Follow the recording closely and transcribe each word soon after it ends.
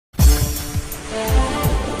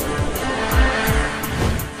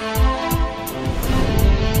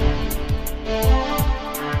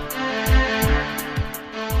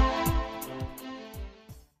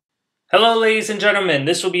Hello ladies and gentlemen,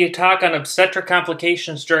 this will be a talk on obstetric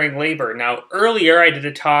complications during labor. Now earlier I did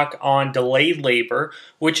a talk on delayed labor,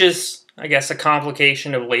 which is, I guess, a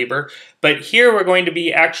complication of labor, but here we're going to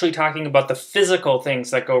be actually talking about the physical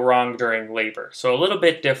things that go wrong during labor. So a little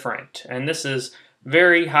bit different, and this is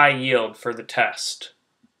very high yield for the test.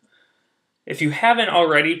 If you haven't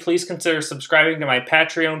already, please consider subscribing to my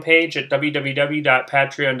Patreon page at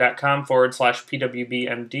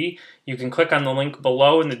www.patreon.com/pwbmd. You can click on the link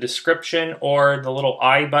below in the description or the little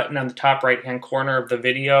I button on the top right-hand corner of the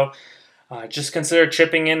video. Just consider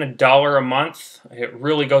chipping in $1 a month. It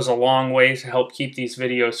really goes a long way to help keep these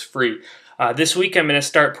videos free. This week I'm going to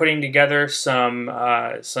start putting together some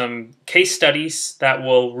case studies that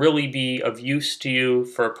will really be of use to you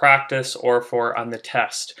for practice or for on the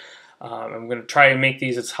test. I'm going to try and make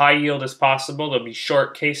these as high yield as possible. They'll be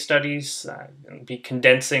short case studies, and be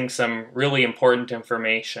condensing some really important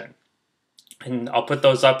information. And I'll put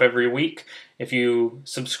those up every week. If you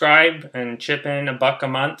subscribe and chip in $1 a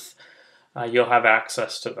month, you'll have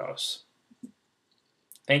access to those.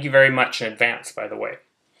 Thank you very much in advance, by the way.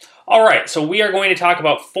 All right, so we are going to talk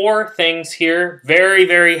about 4 things here. Very,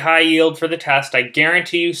 very high yield for the test. I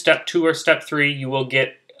guarantee you step 2 or step 3, you will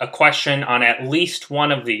get a question on at least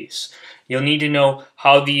one of these. You'll need to know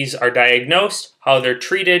how these are diagnosed, how they're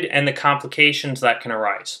treated, and the complications that can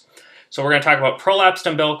arise. So we're going to talk about prolapsed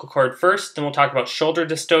umbilical cord first, then we'll talk about shoulder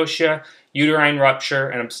dystocia, uterine rupture,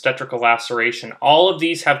 and obstetrical laceration. All of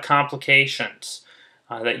these have complications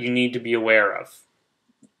that you need to be aware of.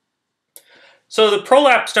 So the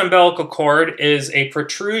prolapsed umbilical cord is a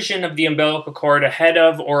protrusion of the umbilical cord ahead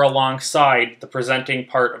of or alongside the presenting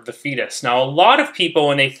part of the fetus. Now, a lot of people,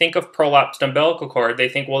 when they think of prolapsed umbilical cord, they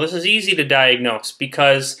think, well, this is easy to diagnose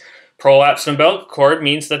because prolapsed umbilical cord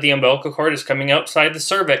means that the umbilical cord is coming outside the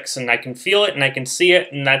cervix and I can feel it and I can see it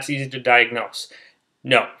and that's easy to diagnose.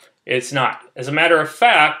 No, it's not. As a matter of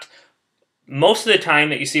fact, most of the time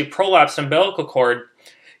that you see a prolapsed umbilical cord,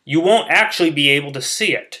 you won't actually be able to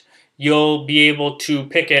see it. You'll be able to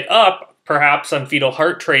pick it up, perhaps on fetal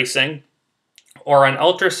heart tracing or on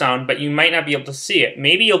ultrasound, but you might not be able to see it.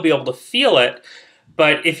 Maybe you'll be able to feel it,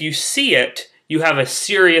 but if you see it, you have a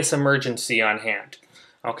serious emergency on hand.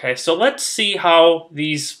 Okay, so let's see how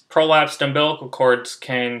these prolapsed umbilical cords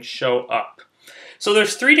can show up. So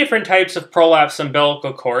there's 3 different types of prolapsed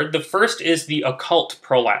umbilical cord. The first is the occult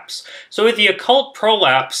prolapse. So with the occult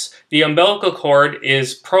prolapse, the umbilical cord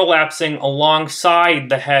is prolapsing alongside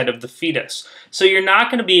the head of the fetus. So you're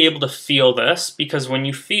not going to be able to feel this because when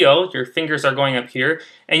you feel, your fingers are going up here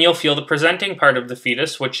and you'll feel the presenting part of the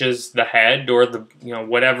fetus, which is the head or the,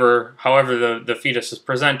 however the fetus is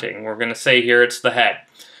presenting. We're going to say here it's the head.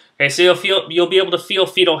 Okay, so you'll be able to feel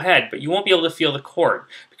fetal head, but you won't be able to feel the cord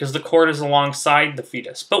because the cord is alongside the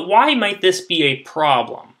fetus. But why might this be a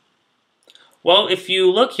problem? Well, if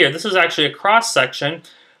you look here, this is actually a cross section,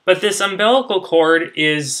 but this umbilical cord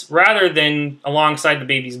is, rather than alongside the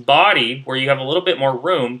baby's body, where you have a little bit more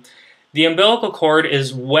room, the umbilical cord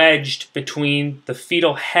is wedged between the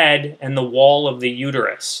fetal head and the wall of the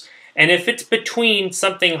uterus. And if it's between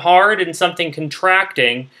something hard and something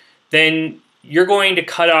contracting, then you're going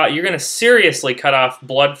to seriously cut off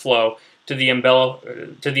blood flow to the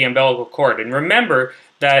umbilical cord. And remember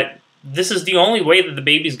that this is the only way that the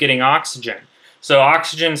baby's getting oxygen. So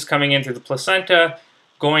oxygen is coming in through the placenta,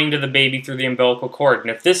 going to the baby through the umbilical cord.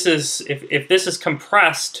 And if this is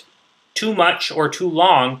compressed too much or too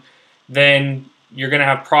long, then you're going to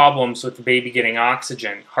have problems with the baby getting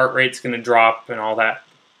oxygen. Heart rate's going to drop and all that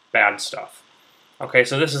bad stuff. Okay,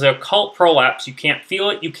 so this is a occult prolapse. You can't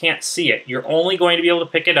feel it, you can't see it. You're only going to be able to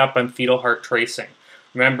pick it up on fetal heart tracing.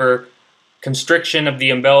 Remember, constriction of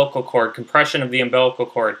the umbilical cord, compression of the umbilical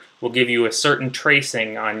cord will give you a certain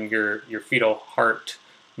tracing on your fetal heart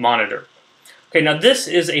monitor. Okay, now this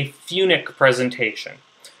is a funic presentation.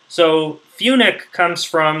 So funic comes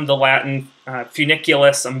from the Latin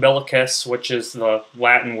funiculus umbilicus, which is the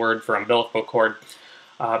Latin word for umbilical cord.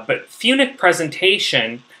 But funic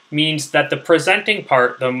presentation means that the presenting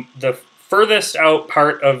part, the furthest out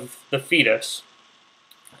part of the fetus,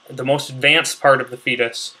 the most advanced part of the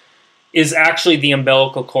fetus, is actually the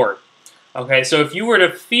umbilical cord. Okay, so if you were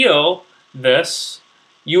to feel this,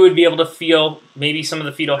 you would be able to feel maybe some of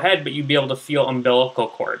the fetal head, but you'd be able to feel umbilical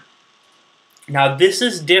cord. Now this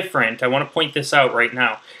is different, I want to point this out right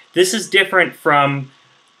now. This is different from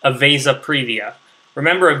a vasa previa.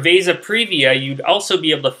 Remember, a vasa previa, you'd also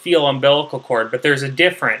be able to feel umbilical cord, but there's a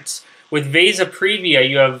difference. With vasa previa,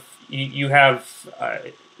 you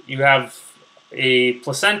have a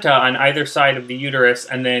placenta on either side of the uterus,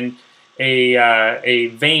 and then a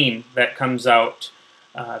vein that comes out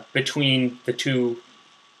between the two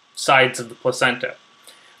sides of the placenta.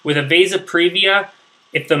 With a vasa previa,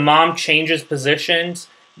 if the mom changes positions,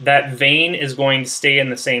 that vein is going to stay in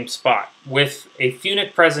the same spot. With a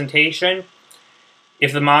phunic presentation,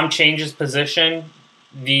 if the mom changes position,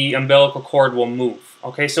 the umbilical cord will move.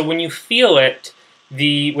 Okay, so when you feel it,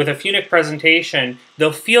 with a phunic presentation,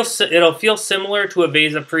 it'll feel similar to a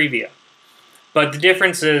vasa previa. But the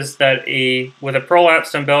difference is that with a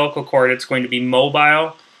prolapsed umbilical cord, it's going to be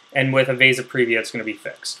mobile, and with a vasa previa, it's going to be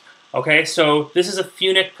fixed. Okay, so this is a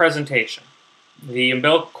phunic presentation. The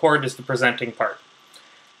umbilical cord is the presenting part.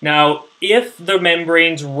 Now, if the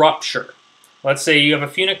membranes rupture, let's say you have a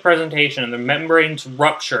phunic presentation and the membranes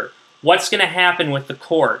rupture, what's going to happen with the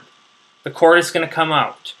cord? The cord is going to come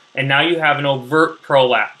out, and now you have an overt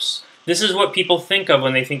prolapse. This is what people think of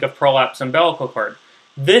when they think of prolapsed umbilical cord.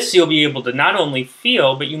 This you'll be able to not only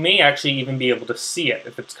feel, but you may actually even be able to see it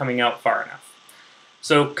if it's coming out far enough.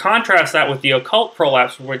 So contrast that with the occult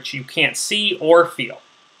prolapse, which you can't see or feel.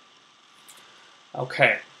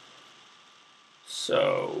 Okay.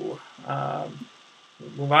 So,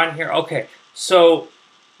 move on here. Okay, so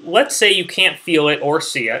let's say you can't feel it or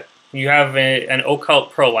see it. You have an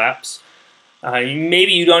occult prolapse.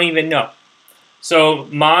 Maybe you don't even know. So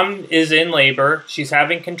mom is in labor, she's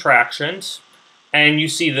having contractions, and you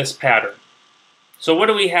see this pattern. So what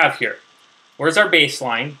do we have here? Where's our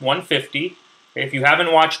baseline? 150. If you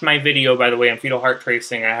haven't watched my video, by the way, on fetal heart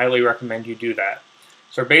tracing, I highly recommend you do that.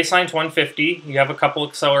 So our baseline's 150. You have a couple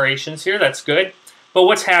accelerations here. That's good. But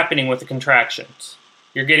what's happening with the contractions?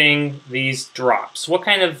 You're getting these drops. What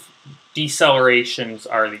kind of decelerations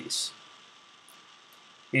are these?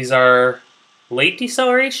 These are late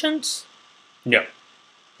decelerations? No.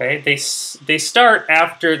 Okay, they start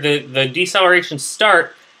after the decelerations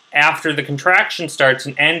start after the contraction starts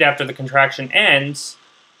and end after the contraction ends,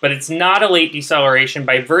 but it's not a late deceleration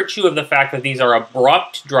by virtue of the fact that these are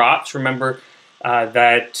abrupt drops. Remember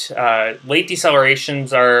that late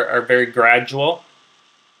decelerations are very gradual,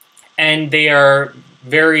 and they are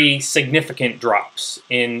very significant drops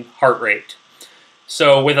in heart rate.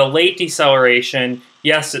 So with a late deceleration,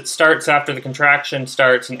 yes, it starts after the contraction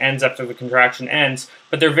starts and ends after the contraction ends,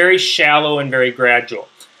 but they're very shallow and very gradual.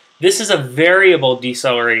 This is a variable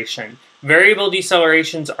deceleration. Variable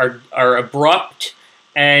decelerations are abrupt,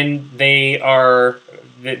 and they're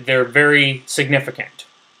very significant.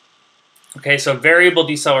 Okay, so variable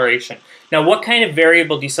deceleration. Now, what kind of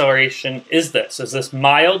variable deceleration is this? Is this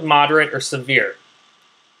mild, moderate, or severe?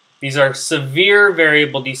 These are severe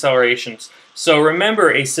variable decelerations. So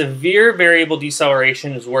remember, a severe variable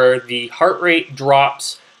deceleration is where the heart rate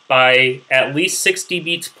drops by at least 60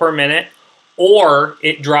 beats per minute, or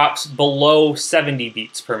it drops below 70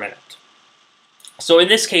 beats per minute. So in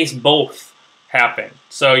this case, both happen.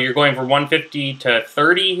 So you're going from 150 to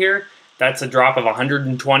 30 here. That's a drop of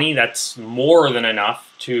 120. That's more than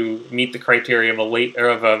enough to meet the criteria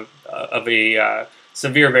of a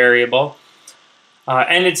severe variable.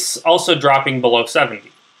 And it's also dropping below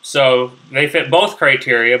 70. So they fit both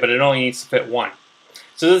criteria, but it only needs to fit one.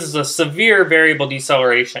 So this is a severe variable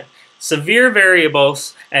deceleration. Severe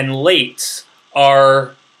variables and lates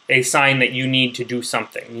are a sign that you need to do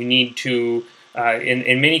something. You need to,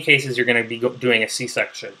 in many cases, you're going to be doing a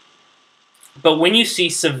C-section. But when you see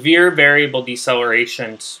severe variable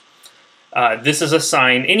decelerations, this is a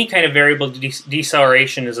sign, any kind of variable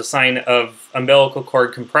deceleration is a sign of umbilical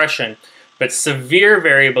cord compression, but severe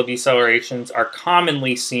variable decelerations are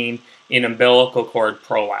commonly seen in umbilical cord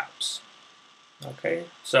prolapse. Okay,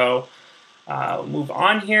 so we'll move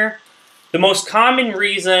on here. The most common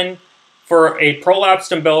reason for a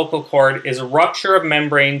prolapsed umbilical cord is a rupture of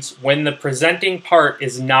membranes when the presenting part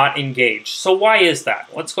is not engaged. So why is that?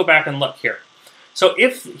 Let's go back and look here. So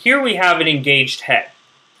here we have an engaged head.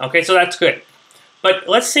 Okay, so that's good. But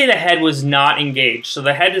let's say the head was not engaged. So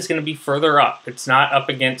the head is going to be further up. It's not up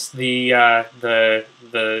against the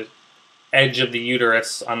edge of the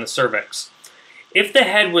uterus on the cervix. If the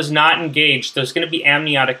head was not engaged, there's going to be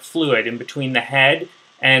amniotic fluid in between the head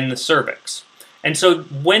and the cervix. And so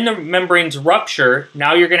when the membranes rupture,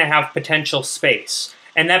 now you're going to have potential space.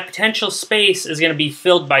 And that potential space is going to be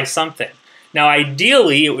filled by something. Now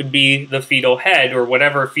ideally it would be the fetal head or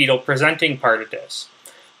whatever fetal presenting part it is.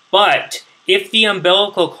 But if the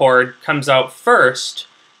umbilical cord comes out first,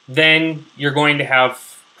 then you're going to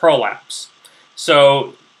have prolapse.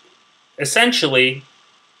 So essentially,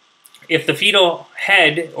 if the fetal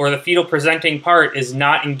head or the fetal presenting part is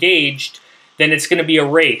not engaged, then it's going to be a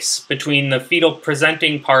race between the fetal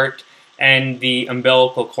presenting part and the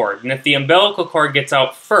umbilical cord. And if the umbilical cord gets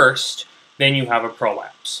out first, then you have a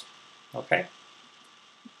prolapse. Okay?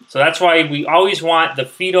 So that's why we always want the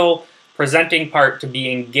fetal presenting part to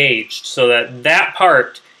be engaged so that that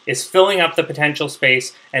part is filling up the potential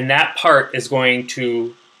space, and that part is going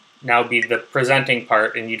to now be the presenting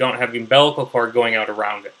part, and you don't have the umbilical cord going out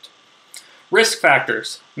around it. Risk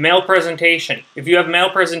factors. Male presentation. If you have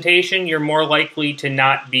male presentation, you're more likely to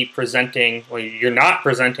not be presenting, well, you're not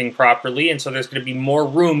presenting properly, and so there's going to be more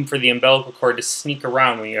room for the umbilical cord to sneak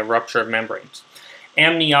around when you have rupture of membranes.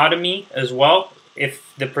 Amniotomy as well.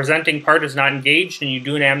 If the presenting part is not engaged and you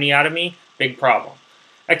do an amniotomy, big problem.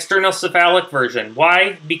 External cephalic version.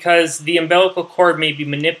 Why? Because the umbilical cord may be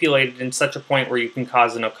manipulated in such a point where you can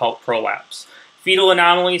cause an occult prolapse. Fetal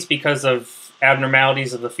anomalies because of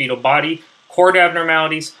abnormalities of the fetal body. Cord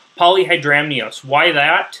abnormalities. Polyhydramnios. Why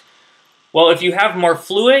that? Well, if you have more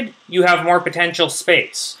fluid, you have more potential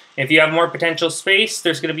space. If you have more potential space,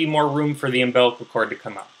 there's going to be more room for the umbilical cord to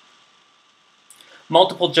come out.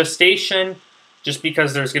 Multiple gestation, just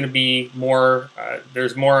because there's going to be more,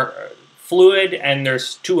 fluid and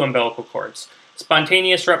there's 2 umbilical cords.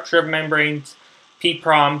 Spontaneous rupture of membranes,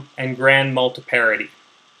 PPROM, and grand multiparity.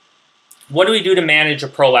 What do we do to manage a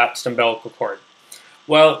prolapsed umbilical cord?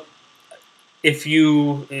 Well, if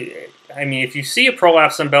you see a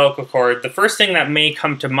prolapsed umbilical cord, the first thing that may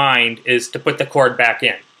come to mind is to put the cord back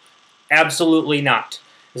in. Absolutely not.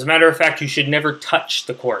 As a matter of fact, you should never touch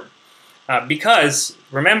the cord. Because,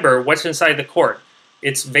 remember, what's inside the cord?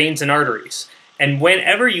 It's veins and arteries. And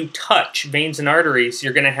whenever you touch veins and arteries,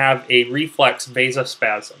 you're going to have a reflex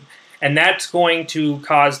vasospasm. And that's going to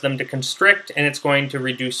cause them to constrict, and it's going to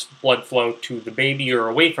reduce blood flow to the baby or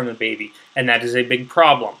away from the baby. And that is a big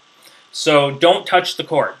problem. So don't touch the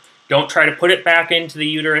cord. Don't try to put it back into the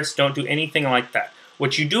uterus. Don't do anything like that.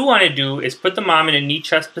 What you do want to do is put the mom in a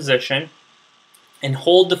knee-chest position and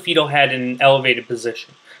hold the fetal head in an elevated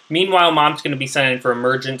position. Meanwhile, mom's going to be sent in for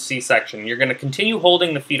emergency C-section. You're going to continue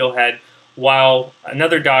holding the fetal head while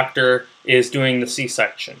another doctor is doing the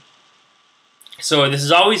C-section. So this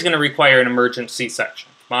is always going to require an emergency C-section.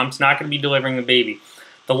 Mom's not going to be delivering the baby.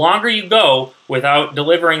 The longer you go without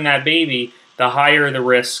delivering that baby, the higher the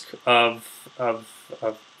risk of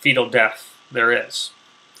fetal death there is.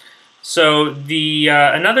 So the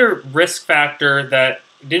another risk factor that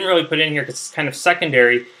I didn't really put in here because it's kind of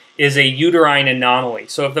secondary is a uterine anomaly.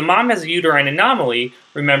 So if the mom has a uterine anomaly,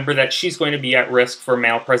 remember that she's going to be at risk for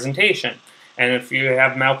malpresentation. And if you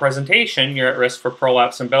have malpresentation, you're at risk for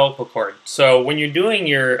prolapsed umbilical cord. So when you're doing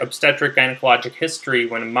your obstetric gynecologic history,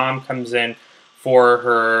 when a mom comes in for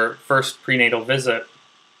her first prenatal visit,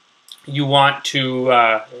 you want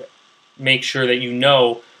to make sure that you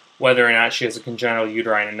know whether or not she has a congenital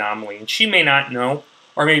uterine anomaly. And she may not know,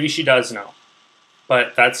 or maybe she does know.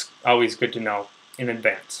 But that's always good to know in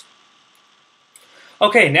advance.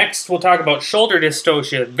 Okay, next we'll talk about shoulder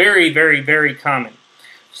dystocia. Very, very, very common.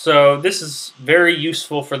 So this is very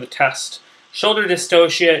useful for the test. Shoulder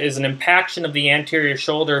dystocia is an impaction of the anterior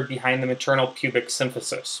shoulder behind the maternal pubic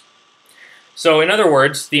symphysis. So in other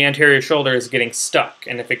words, the anterior shoulder is getting stuck.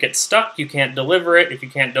 And if it gets stuck, you can't deliver it. If you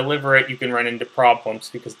can't deliver it, you can run into problems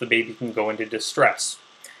because the baby can go into distress.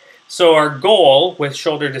 So our goal with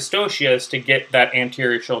shoulder dystocia is to get that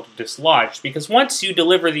anterior shoulder dislodged, because once you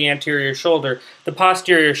deliver the anterior shoulder, the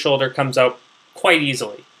posterior shoulder comes out quite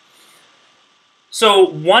easily. So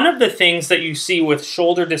one of the things that you see with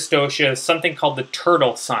shoulder dystocia is something called the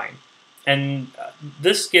turtle sign. And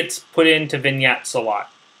this gets put into vignettes a lot.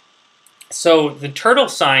 So the turtle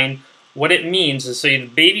sign, what it means is, so the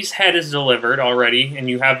baby's head is delivered already, and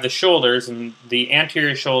you have the shoulders, and the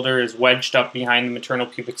anterior shoulder is wedged up behind the maternal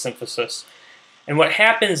pubic symphysis. And what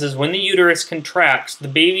happens is when the uterus contracts, the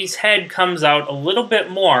baby's head comes out a little bit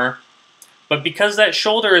more, but because that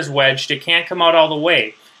shoulder is wedged, it can't come out all the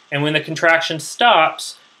way. And when the contraction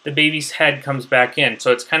stops, the baby's head comes back in.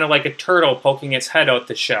 So it's kind of like a turtle poking its head out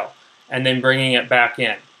the shell and then bringing it back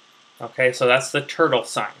in. Okay, so that's the turtle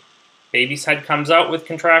sign. Baby's head comes out with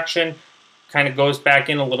contraction, kind of goes back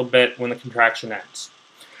in a little bit when the contraction ends.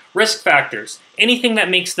 Risk factors. Anything that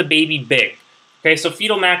makes the baby big. Okay, so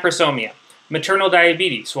fetal macrosomia. Maternal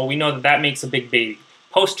diabetes. Well, we know that that makes a big baby.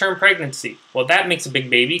 Post-term pregnancy. Well, that makes a big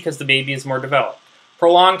baby because the baby is more developed.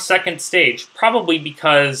 Prolonged second stage. Probably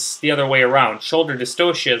because the other way around. Shoulder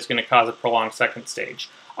dystocia is going to cause a prolonged second stage.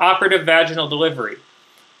 Operative vaginal delivery.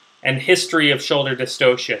 And history of shoulder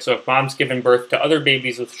dystocia. So if mom's given birth to other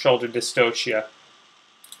babies with shoulder dystocia,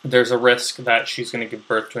 there's a risk that she's going to give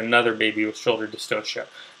birth to another baby with shoulder dystocia.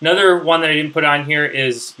 Another one that I didn't put on here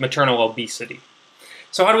is maternal obesity.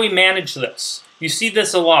 So how do we manage this? You see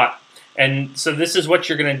this a lot, and so this is what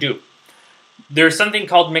you're going to do. There's something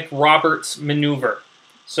called McRoberts maneuver.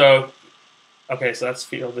 So Okay, so that's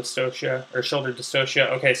fetal dystocia or shoulder dystocia.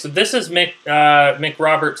 Okay, so this is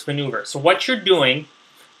McRoberts maneuver. So what you're doing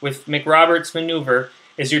with McRoberts maneuver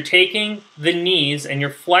is you're taking the knees and you're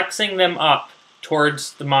flexing them up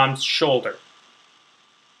towards the mom's shoulder.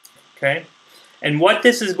 Okay? And what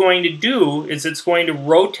this is going to do is it's going to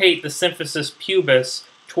rotate the symphysis pubis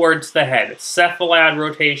towards the head. It's cephalad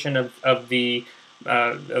rotation of the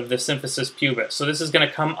symphysis pubis. So this is going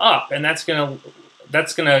to come up, and that's going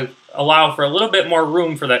to allow for a little bit more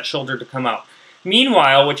room for that shoulder to come out.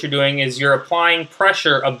 Meanwhile, what you're doing is you're applying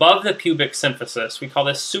pressure above the pubic symphysis. We call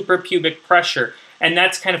this suprapubic pressure, and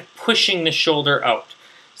that's kind of pushing the shoulder out.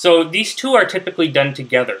 So these two are typically done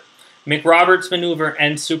together, McRoberts maneuver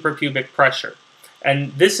and suprapubic pressure.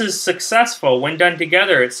 And this is successful. When done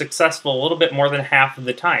together, it's successful a little bit more than half of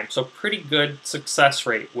the time. So pretty good success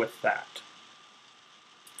rate with that.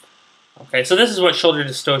 Okay, so this is what shoulder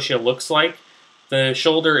dystocia looks like. The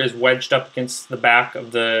shoulder is wedged up against the back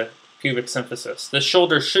of the pubic symphysis. The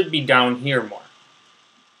shoulder should be down here more.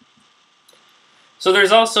 So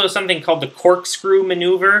there's also something called the corkscrew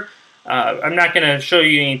maneuver. I'm not going to show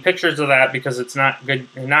you any pictures of that because it's not good,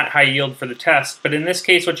 not high yield for the test. But in this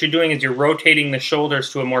case, what you're doing is you're rotating the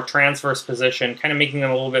shoulders to a more transverse position, kind of making them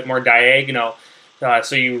a little bit more diagonal.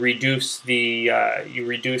 So you reduce the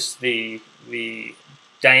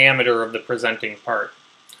diameter of the presenting part,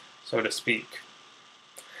 so to speak.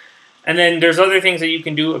 And then there's other things that you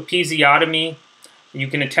can do. Episiotomy. You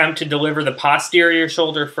can attempt to deliver the posterior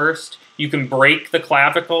shoulder first. You can break the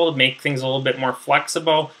clavicle to make things a little bit more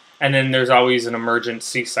flexible. And then there's always an emergent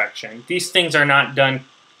C-section. These things are not done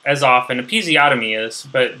as often. Episiotomy is,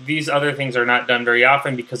 but these other things are not done very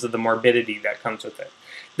often because of the morbidity that comes with it.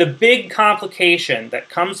 The big complication that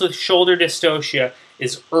comes with shoulder dystocia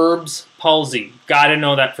is Erb's palsy. Got to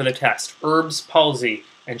know that for the test. Erb's palsy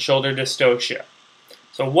and shoulder dystocia.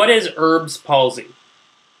 So what is Erb's palsy?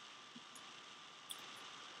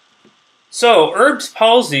 So Erb's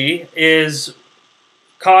palsy is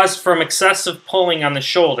caused from excessive pulling on the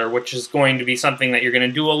shoulder, which is going to be something that you're going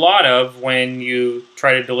to do a lot of when you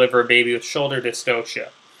try to deliver a baby with shoulder dystocia.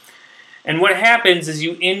 And what happens is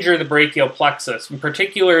you injure the brachial plexus. In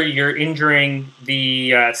particular, you're injuring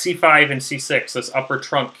the C5 and C6, this upper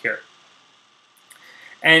trunk here.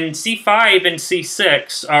 And C5 and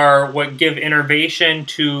C6 are what give innervation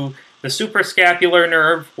to the suprascapular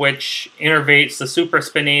nerve, which innervates the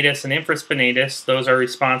supraspinatus and infraspinatus. Those are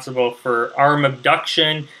responsible for arm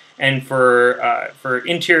abduction and for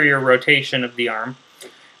interior rotation of the arm.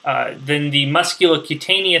 Then the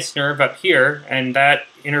musculocutaneous nerve up here, and that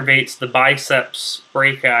innervates the biceps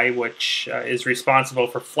brachii, which is responsible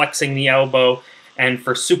for flexing the elbow and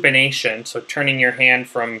for supination, so turning your hand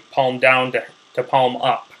from palm down to palm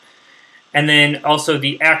up. And then also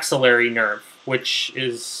the axillary nerve, which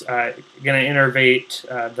is going to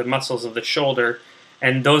innervate the muscles of the shoulder,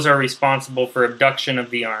 and those are responsible for abduction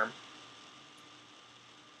of the arm.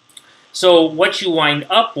 So what you wind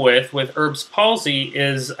up with Erb's palsy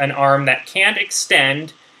is an arm that can't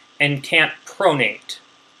extend and can't pronate.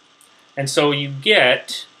 And so you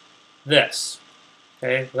get this.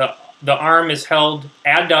 Okay? The arm is held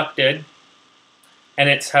adducted, and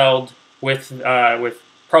it's held with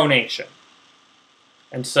pronation.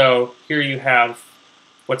 And so here you have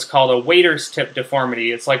what's called a waiter's tip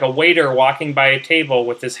deformity. It's like a waiter walking by a table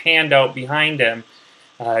with his hand out behind him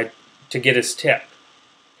to get his tip.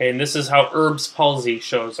 Okay, and this is how Erb's palsy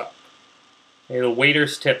shows up. Okay, the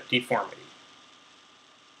waiter's tip deformity.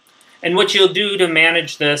 And what you'll do to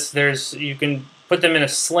manage this, you can put them in a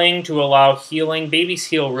sling to allow healing. Babies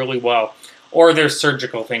heal really well. Or there's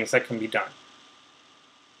surgical things that can be done.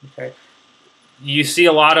 Okay. You see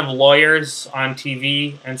a lot of lawyers on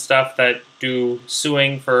TV and stuff that do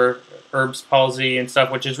suing for Erb's palsy and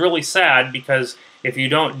stuff, which is really sad because if you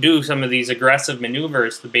don't do some of these aggressive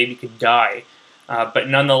maneuvers, the baby could die. But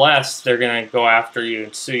nonetheless, they're going to go after you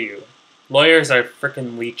and sue you. Lawyers are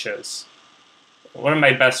frickin' leeches. One of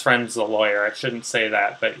my best friends is a lawyer. I shouldn't say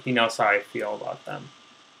that, but he knows how I feel about them.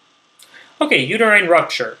 Okay, uterine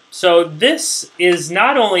rupture. So this is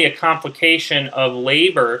not only a complication of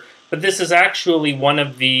labor, but this is actually one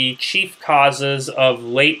of the chief causes of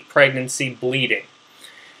late pregnancy bleeding.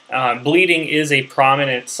 Bleeding is a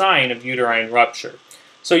prominent sign of uterine rupture.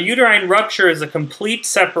 So uterine rupture is a complete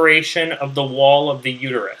separation of the wall of the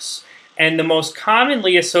uterus. And the most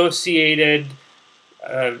commonly associated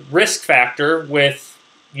risk factor with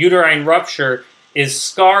uterine rupture is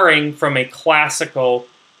scarring from a classical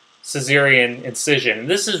cesarean incision. And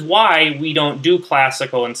this is why we don't do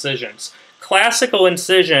classical incisions. Classical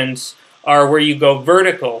incisions are where you go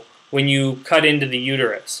vertical when you cut into the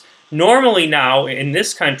uterus. Normally now, in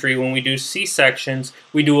this country, when we do C-sections,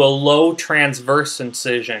 we do a low transverse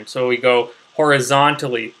incision. So we go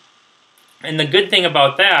horizontally. And the good thing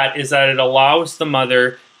about that is that it allows the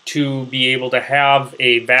mother to be able to have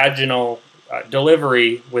a vaginal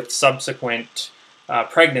delivery with subsequent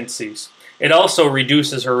pregnancies. It also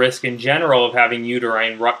reduces her risk in general of having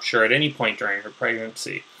uterine rupture at any point during her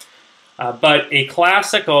pregnancy. But a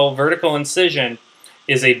classical vertical incision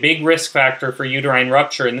is a big risk factor for uterine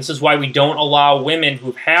rupture, and this is why we don't allow women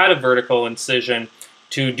who've had a vertical incision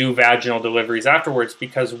to do vaginal deliveries afterwards,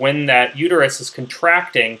 because when that uterus is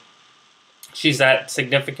contracting, she's at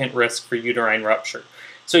significant risk for uterine rupture.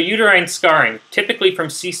 So uterine scarring, typically from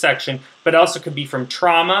C-section, but also could be from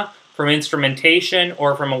trauma, from instrumentation,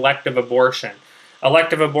 or from elective abortion.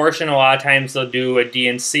 Elective abortion, a lot of times they'll do a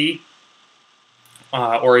D&C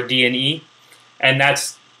or a D&E, and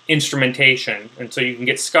that's instrumentation. And so you can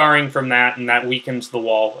get scarring from that, and that weakens the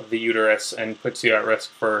wall of the uterus and puts you at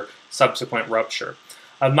risk for subsequent rupture.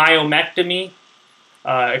 A myomectomy,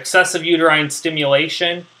 excessive uterine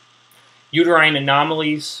stimulation, uterine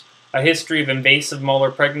anomalies, a history of invasive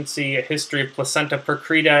molar pregnancy, a history of placenta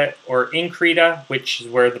percreta or increta, which is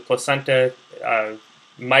where the placenta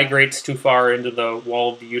migrates too far into the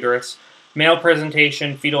wall of the uterus, male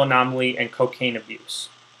presentation, fetal anomaly, and cocaine abuse.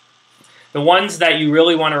 The ones that you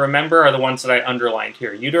really want to remember are the ones that I underlined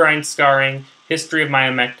here: uterine scarring, history of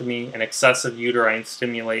myomectomy, and excessive uterine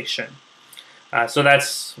stimulation. So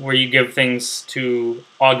that's where you give things to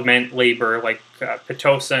augment labor, like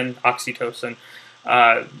Pitocin, oxytocin,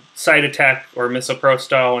 Cytotec or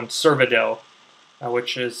misoprostol, and Cervidil,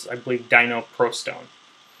 which is, I believe, dinoprostone.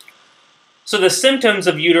 So the symptoms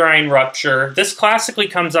of uterine rupture, this classically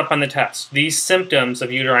comes up on the test, these symptoms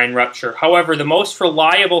of uterine rupture. However, the most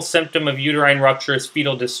reliable symptom of uterine rupture is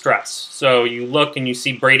fetal distress. So you look and you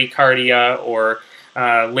see bradycardia or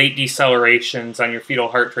late decelerations on your fetal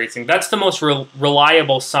heart tracing. That's the most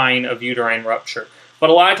reliable sign of uterine rupture. But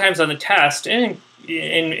a lot of times on the test, in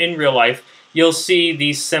real life, you'll see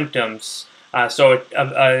these symptoms. So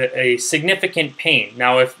a significant pain.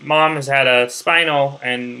 Now, if mom has had a spinal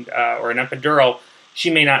and or an epidural, she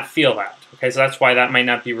may not feel that. Okay, so that's why that might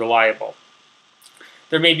not be reliable.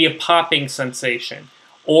 There may be a popping sensation,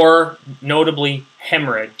 or notably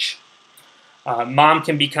hemorrhage. Mom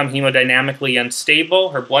can become hemodynamically unstable.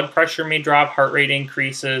 Her blood pressure may drop. Heart rate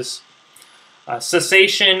increases.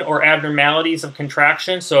 Cessation or abnormalities of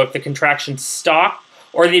contraction. So if the contractions stop,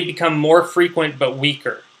 or they become more frequent but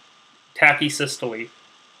weaker. Tachysystole,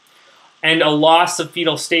 and a loss of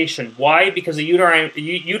fetal station. Why? Because the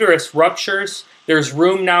uterus ruptures. There's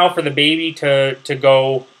room now for the baby to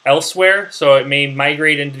go elsewhere, so it may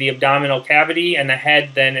migrate into the abdominal cavity, and the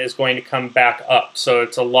head then is going to come back up. So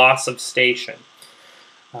it's a loss of station.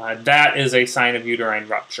 That is a sign of uterine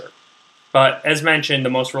rupture. But as mentioned, the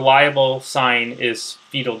most reliable sign is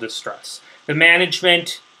fetal distress. The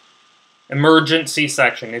management: emergent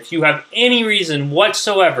C-section. If you have any reason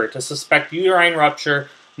whatsoever to suspect uterine rupture,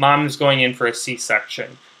 mom is going in for a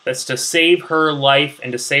C-section. That's to save her life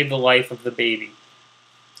and to save the life of the baby.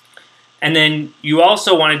 And then you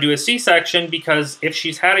also want to do a C-section because if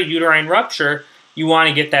she's had a uterine rupture, you want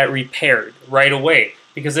to get that repaired right away.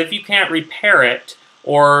 Because if you can't repair it,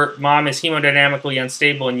 or mom is hemodynamically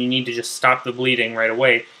unstable and you need to just stop the bleeding right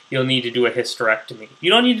away, you'll need to do a hysterectomy. You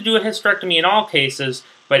don't need to do a hysterectomy in all cases,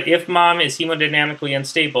 but if mom is hemodynamically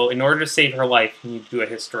unstable, in order to save her life, you need to do a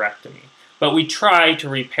hysterectomy. But we try to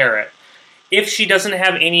repair it. If she doesn't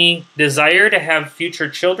have any desire to have future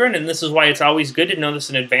children, and this is why it's always good to know this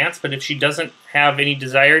in advance, but if she doesn't have any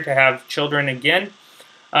desire to have children again,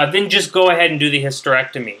 then just go ahead and do the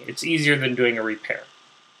hysterectomy. It's easier than doing a repair.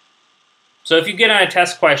 So if you get on a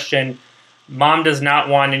test question, mom does not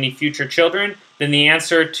want any future children, then the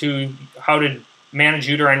answer to how to manage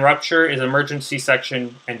uterine rupture is emergent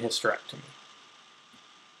C-section and hysterectomy.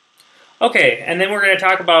 Okay, and then we're going to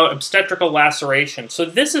talk about obstetrical laceration. So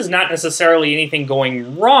this is not necessarily anything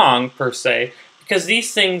going wrong, per se, because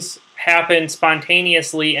these things happen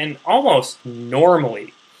spontaneously and almost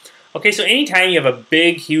normally. Okay, so anytime you have a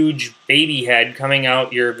big, huge baby head coming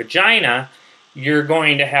out your vagina, you're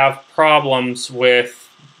going to have problems with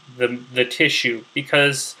the tissue,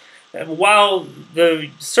 because while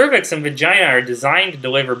the cervix and vagina are designed to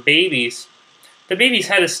deliver babies, the baby's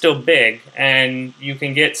head is still big, and you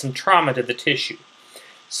can get some trauma to the tissue.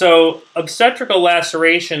 So obstetrical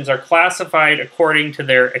lacerations are classified according to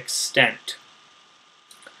their extent.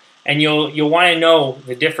 And you'll want to know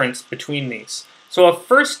the difference between these. So a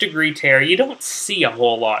first-degree tear, you don't see a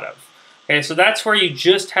whole lot of. Okay, so that's where you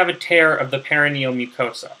just have a tear of the perineal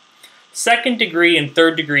mucosa. Second-degree and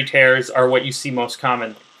third-degree tears are what you see most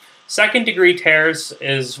commonly. Second degree tears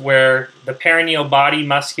is where the perineal body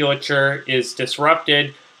musculature is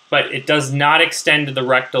disrupted, but it does not extend to the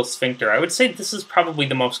rectal sphincter. I would say this is probably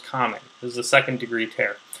the most common. This is a second degree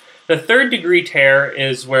tear. The third degree tear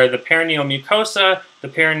is where the perineal mucosa, the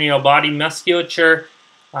perineal body musculature,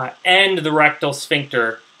 and the rectal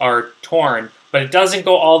sphincter are torn, but it doesn't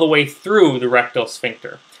go all the way through the rectal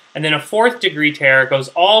sphincter. And then a fourth degree tear goes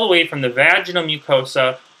all the way from the vaginal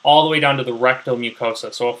mucosa all the way down to the rectal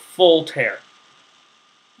mucosa, so a full tear.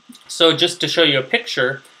 So just to show you a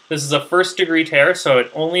picture, this is a first degree tear, so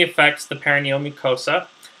it only affects the perineal mucosa.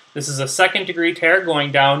 This is a second degree tear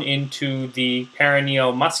going down into the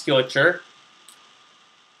perineal musculature.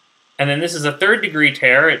 And then this is a third degree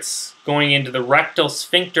tear. It's going into the rectal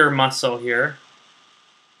sphincter muscle here.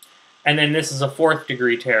 And then this is a fourth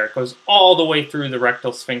degree tear. It goes all the way through the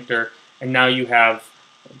rectal sphincter, and now you have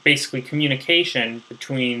basically communication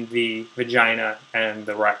between the vagina and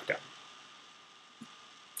the rectum.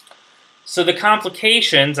 So the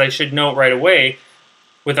complications, I should note right away,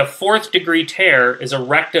 with a fourth degree tear is a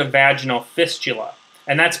rectovaginal fistula.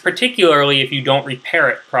 And that's particularly if you don't repair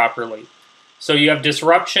it properly. So you have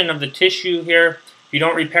disruption of the tissue here. If you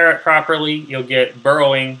don't repair it properly, you'll get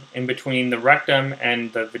burrowing in between the rectum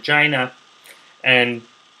and the vagina. And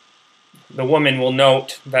the woman will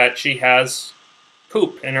note that she has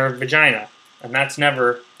poop in her vagina. And that's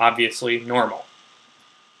never, obviously, normal.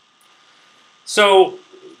 So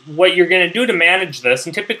what you're going to do to manage this,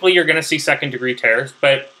 and typically you're going to see second degree tears,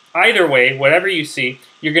 but either way, whatever you see,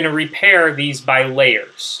 you're going to repair these by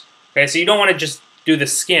layers. Okay, so you don't want to just do the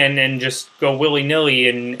skin and just go willy-nilly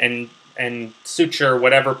and suture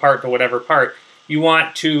whatever part to whatever part. You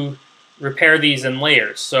want to repair these in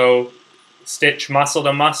layers. So stitch muscle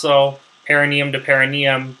to muscle, perineum to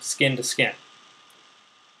perineum, skin to skin.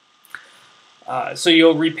 So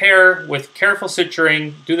you'll repair with careful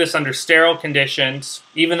suturing, do this under sterile conditions.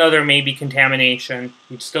 Even though there may be contamination,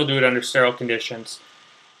 you'd still do it under sterile conditions.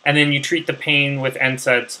 And then you treat the pain with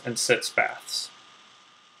NSAIDs and sitz baths.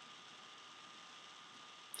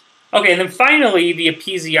 Okay, and then finally, the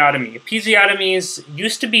episiotomy. Episiotomies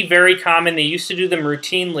used to be very common. They used to do them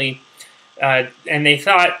routinely. And they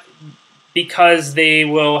thought because they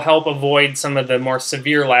will help avoid some of the more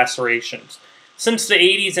severe lacerations. Since the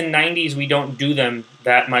 80s and 90s, we don't do them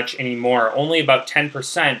that much anymore. Only about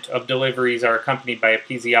 10% of deliveries are accompanied by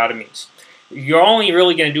episiotomies. You're only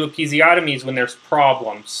really going to do episiotomies when there's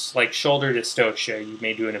problems, like shoulder dystocia. You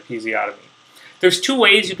may do an episiotomy. There's two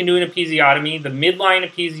ways you can do an episiotomy, the midline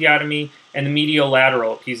episiotomy and the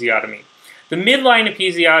medial-lateral episiotomy. The midline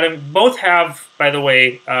episiotomy both have, by the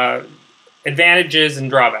way, advantages and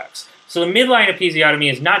drawbacks. So the midline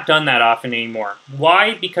episiotomy is not done that often anymore.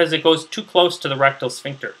 Why? Because it goes too close to the rectal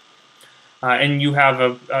sphincter. And you have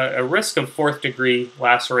a risk of fourth degree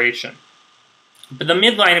laceration. But the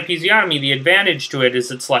midline episiotomy, the advantage to it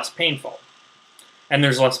is it's less painful. And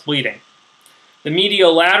there's less bleeding. The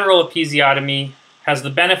medial-lateral episiotomy has the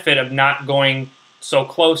benefit of not going so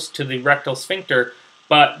close to the rectal sphincter,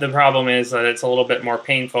 but the problem is that it's a little bit more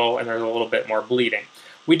painful and there's a little bit more bleeding.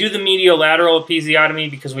 We do the medial-lateral episiotomy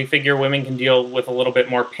because we figure women can deal with a little bit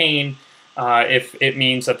more pain if it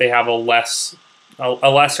means that they have a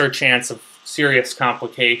lesser chance of serious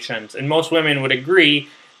complications. And most women would agree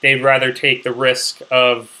they'd rather take the risk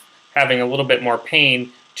of having a little bit more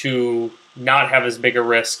pain to not have as big a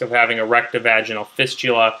risk of having a rectovaginal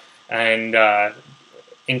fistula and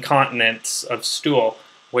incontinence of stool,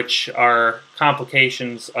 which are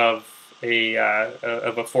complications of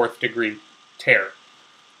a fourth degree tear.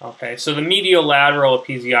 Okay, so the medial-lateral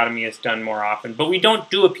episiotomy is done more often, but we don't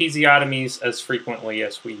do episiotomies as frequently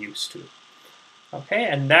as we used to. Okay,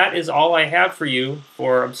 and that is all I have for you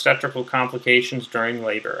for obstetrical complications during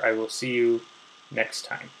labor. I will see you next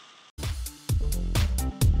time.